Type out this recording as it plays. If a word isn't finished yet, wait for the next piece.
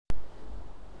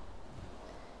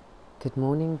Good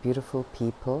morning, beautiful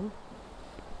people.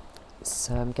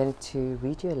 So I'm going to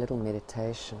read you a little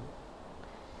meditation.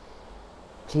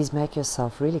 Please make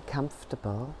yourself really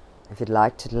comfortable. If you'd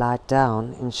like to lie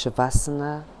down in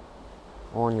Shavasana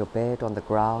or on your bed, on the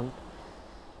ground,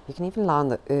 you can even lie on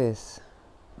the earth,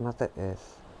 Mother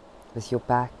Earth, with your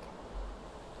back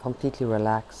completely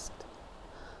relaxed.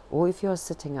 Or if you're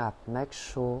sitting up, make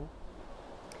sure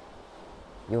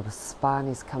your spine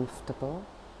is comfortable.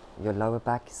 Your lower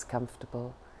back is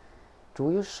comfortable.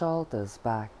 Draw your shoulders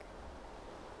back.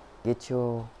 Get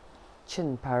your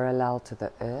chin parallel to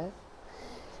the earth.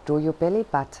 Draw your belly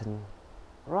button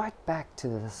right back to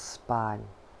the spine.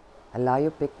 Allow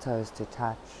your big toes to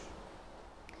touch.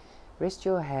 Rest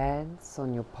your hands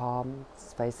on your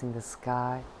palms facing the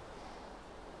sky.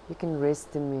 You can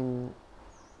rest them in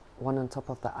one on top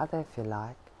of the other if you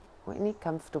like, or any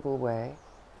comfortable way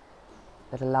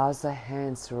that allows the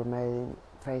hands to remain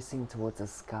facing towards the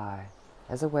sky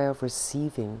as a way of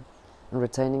receiving and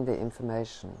retaining the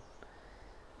information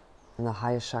in the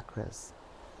higher chakras.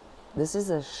 This is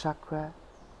a chakra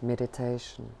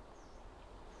meditation.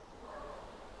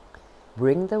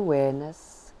 Bring the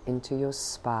awareness into your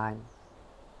spine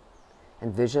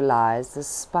and visualize the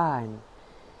spine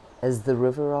as the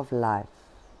river of life.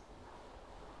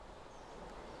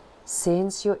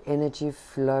 Sense your energy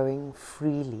flowing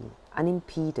freely,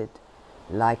 unimpeded,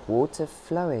 like water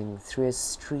flowing through a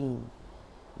stream,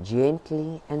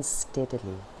 gently and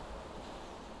steadily.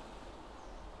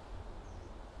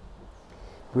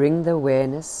 Bring the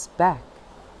awareness back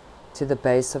to the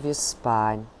base of your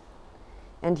spine,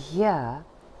 and here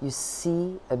you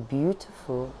see a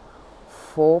beautiful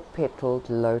 4-petaled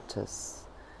lotus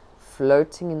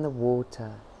floating in the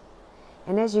water.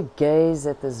 And as you gaze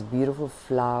at this beautiful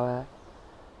flower,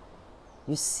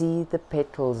 you see the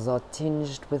petals are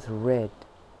tinged with red.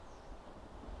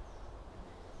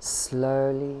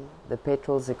 Slowly, the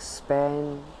petals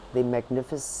expand, their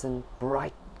magnificent,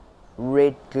 bright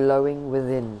red glowing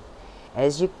within.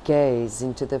 As you gaze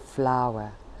into the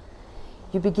flower,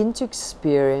 you begin to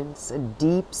experience a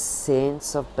deep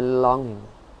sense of belonging,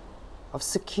 of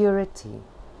security,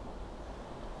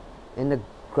 and a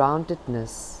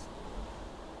groundedness.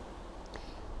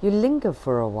 You linger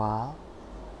for a while,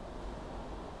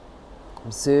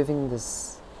 observing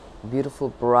this beautiful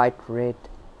bright red,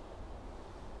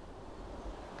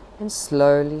 and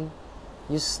slowly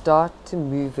you start to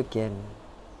move again,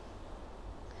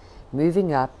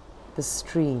 moving up the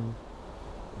stream,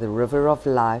 the river of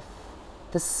life,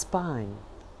 the spine.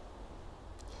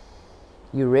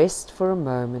 You rest for a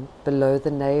moment below the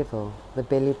navel, the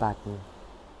belly button.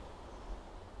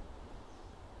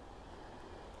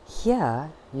 Here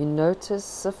you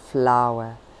notice a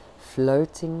flower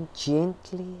floating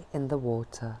gently in the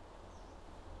water.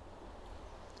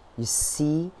 You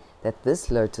see that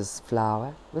this lotus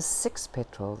flower was 6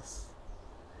 petals,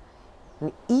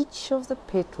 and each of the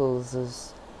petals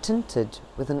is tinted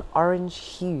with an orange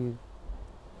hue.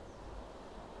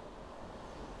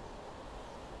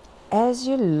 As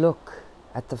you look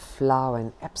at the flower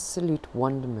in absolute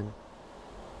wonderment,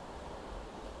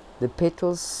 the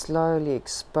petals slowly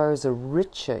expose a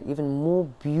richer, even more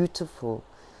beautiful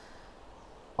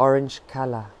orange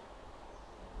color,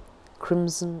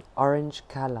 crimson orange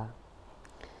color.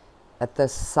 At the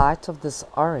sight of this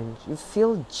orange, you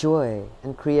feel joy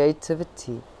and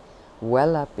creativity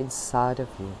well up inside of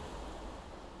you.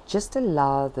 Just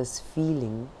allow this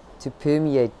feeling to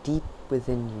permeate deep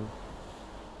within you.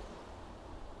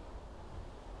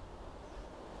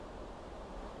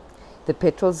 The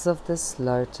petals of this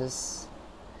lotus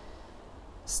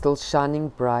still shining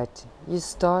bright, you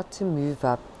start to move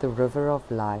up the river of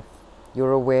life,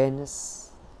 your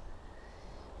awareness,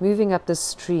 moving up the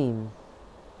stream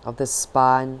of the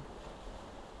spine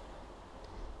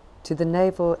to the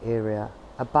navel area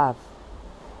above.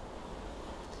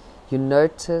 You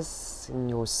notice in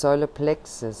your solar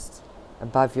plexus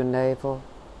above your navel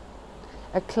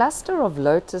a cluster of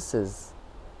lotuses,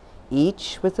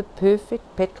 each with the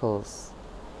perfect petals,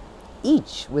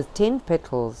 each with 10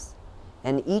 petals,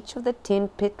 and each of the 10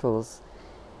 petals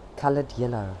colored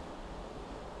yellow.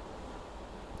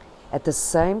 At the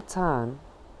same time,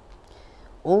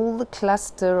 all the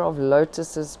cluster of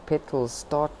lotuses petals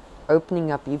start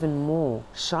opening up even more,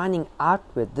 shining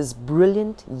outward, this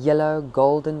brilliant yellow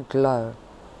golden glow.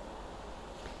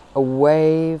 A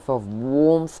wave of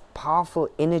warmth, powerful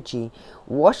energy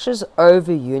washes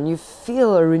over you, and you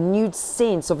feel a renewed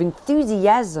sense of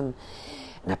enthusiasm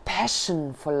and a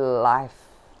passion for life.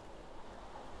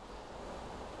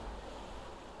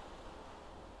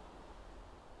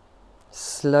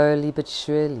 Slowly but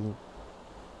surely,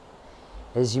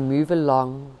 as you move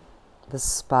along the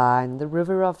spine, the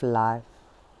river of life,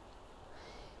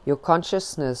 your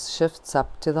consciousness shifts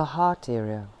up to the heart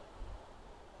area.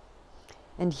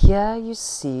 And here you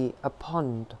see a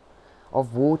pond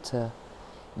of water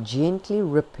gently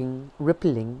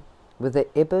rippling with the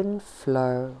ebb and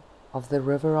flow of the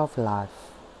river of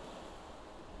life.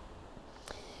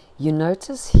 You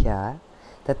notice here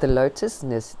that the lotus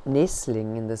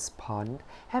nestling in this pond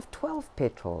have 12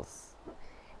 petals,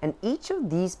 and each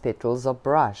of these petals are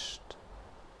brushed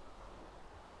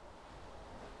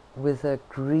with a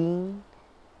green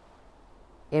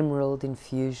emerald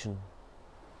infusion.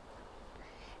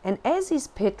 And as these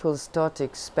petals start to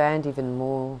expand even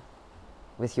more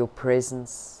with your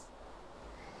presence,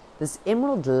 this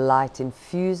emerald light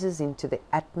infuses into the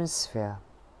atmosphere.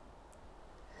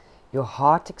 Your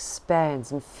heart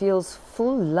expands and feels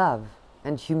full love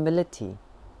and humility.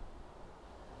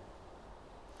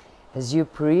 As you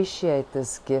appreciate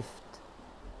this gift,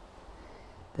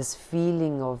 this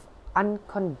feeling of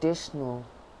unconditional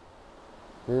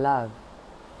love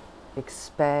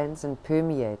expands and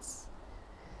permeates,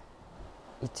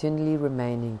 eternally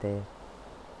remaining there.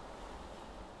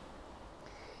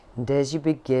 And as you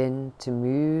begin to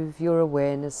move your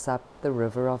awareness up the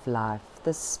river of life,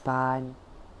 the spine,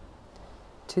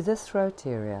 to the throat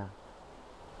area,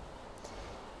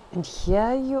 and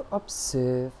here you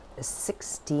observe a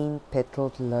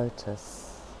 16-petaled lotus.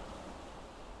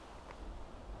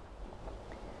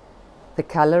 The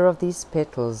color of these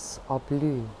petals are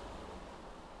blue,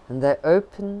 and they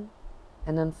open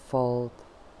and unfold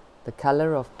the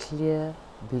color of clear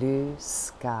blue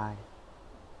sky.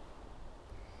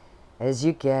 As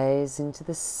you gaze into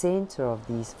the center of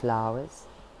these flowers,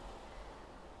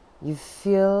 you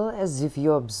feel as if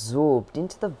you're absorbed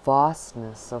into the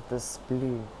vastness of this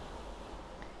blue.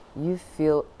 You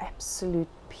feel absolute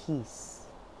peace,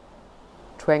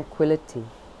 tranquility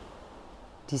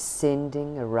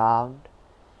descending around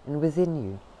and within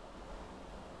you.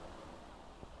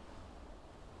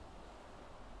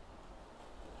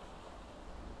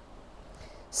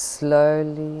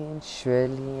 Slowly and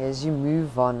surely, as you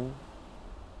move on,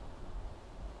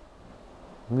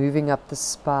 moving up the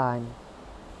spine,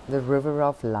 the river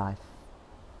of life,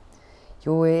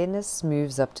 your awareness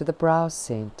moves up to the brow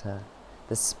center,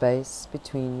 the space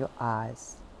between your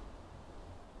eyes.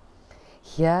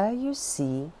 Here you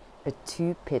see a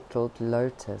 2-petaled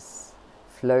lotus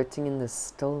floating in the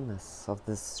stillness of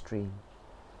this stream.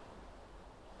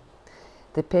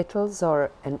 The petals are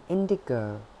an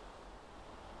indigo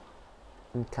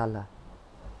in color,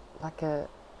 like a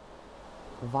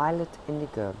violet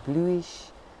indigo, bluish,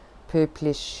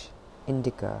 purplish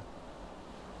indigo,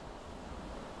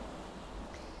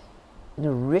 in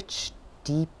a rich,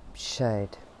 deep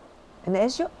shade. And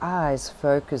as your eyes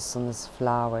focus on this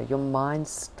flower, your mind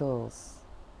stills,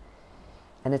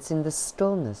 and it's in the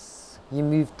stillness you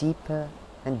move deeper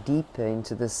and deeper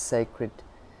into this sacred,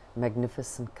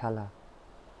 magnificent color.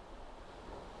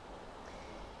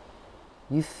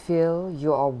 You feel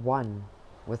you are one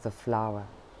with the flower,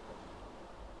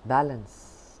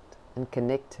 balanced and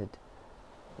connected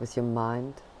with your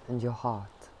mind and your heart.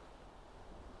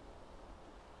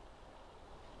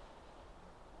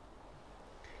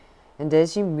 And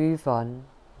as you move on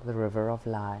the river of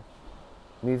life,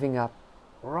 moving up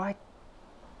right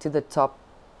to the top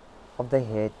of the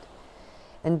head,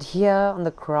 and here on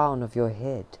the crown of your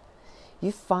head,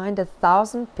 you find a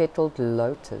 1,000-petaled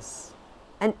lotus,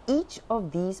 and each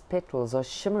of these petals are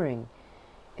shimmering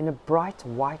in a bright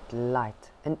white light,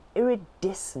 an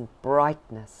iridescent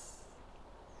brightness.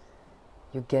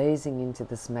 You're gazing into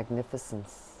this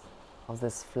magnificence of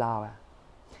this flower.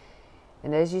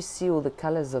 And as you see all the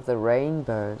colors of the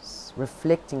rainbows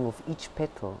reflecting off each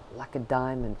petal like a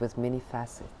diamond with many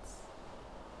facets,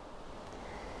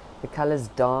 the colors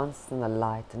dance in the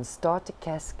light and start to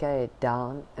cascade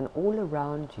down and all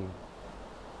around you.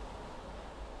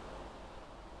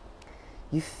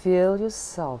 You feel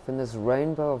yourself in this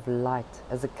rainbow of light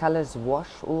as the colors wash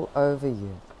all over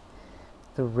you.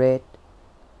 The red,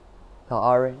 the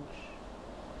orange,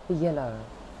 the yellow,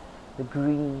 the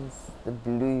greens, the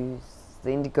blues,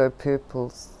 the indigo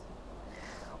purples,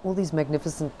 all these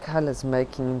magnificent colors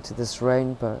making into this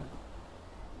rainbow,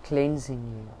 cleansing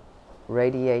you,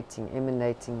 radiating,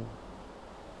 emanating.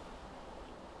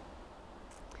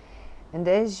 And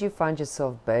as you find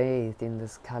yourself bathed in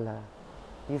this color,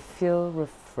 you feel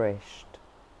refreshed,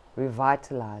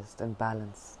 revitalized and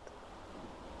balanced.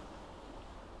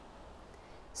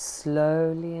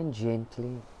 Slowly and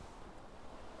gently,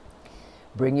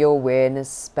 bring your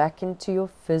awareness back into your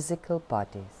physical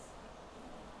bodies.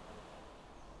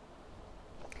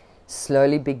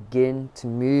 slowly begin to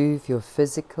move your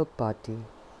physical body.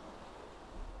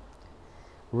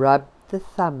 Rub the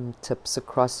thumb tips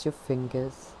across your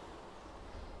fingers.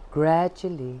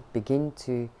 Gradually begin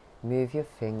to move your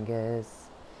fingers,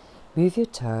 move your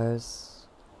toes.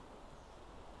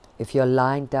 If you're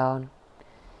lying down,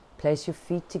 place your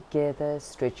feet together,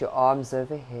 stretch your arms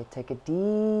overhead, take a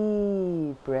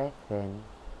deep breath in.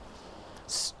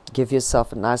 Give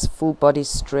yourself a nice full body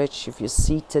stretch. If you're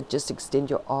seated, just extend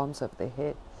your arms over the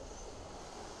head.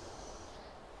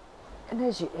 And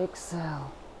as you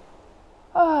exhale,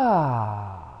 let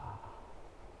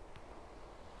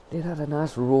out a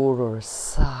nice roar or a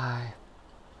sigh.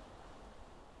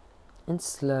 And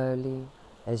slowly,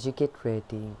 as you get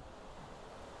ready,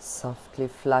 softly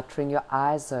fluttering your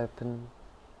eyes open,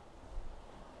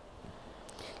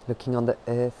 looking on the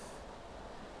earth,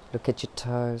 look at your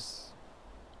toes.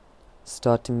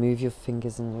 Start to move your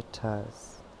fingers and your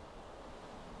toes.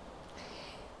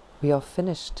 We are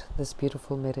finished this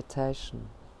beautiful meditation.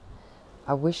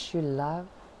 I wish you love,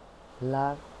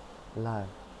 love, love.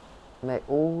 May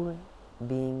all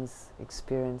beings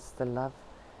experience the love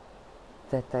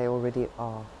that they already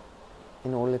are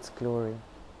in all its glory.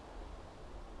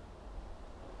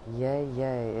 Yay,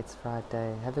 yay, it's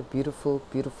Friday. Have a beautiful,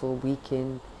 beautiful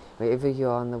weekend wherever you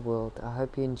are in the world. I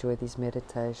hope you enjoy these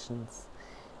meditations.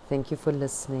 Thank you for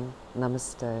listening.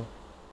 Namaste.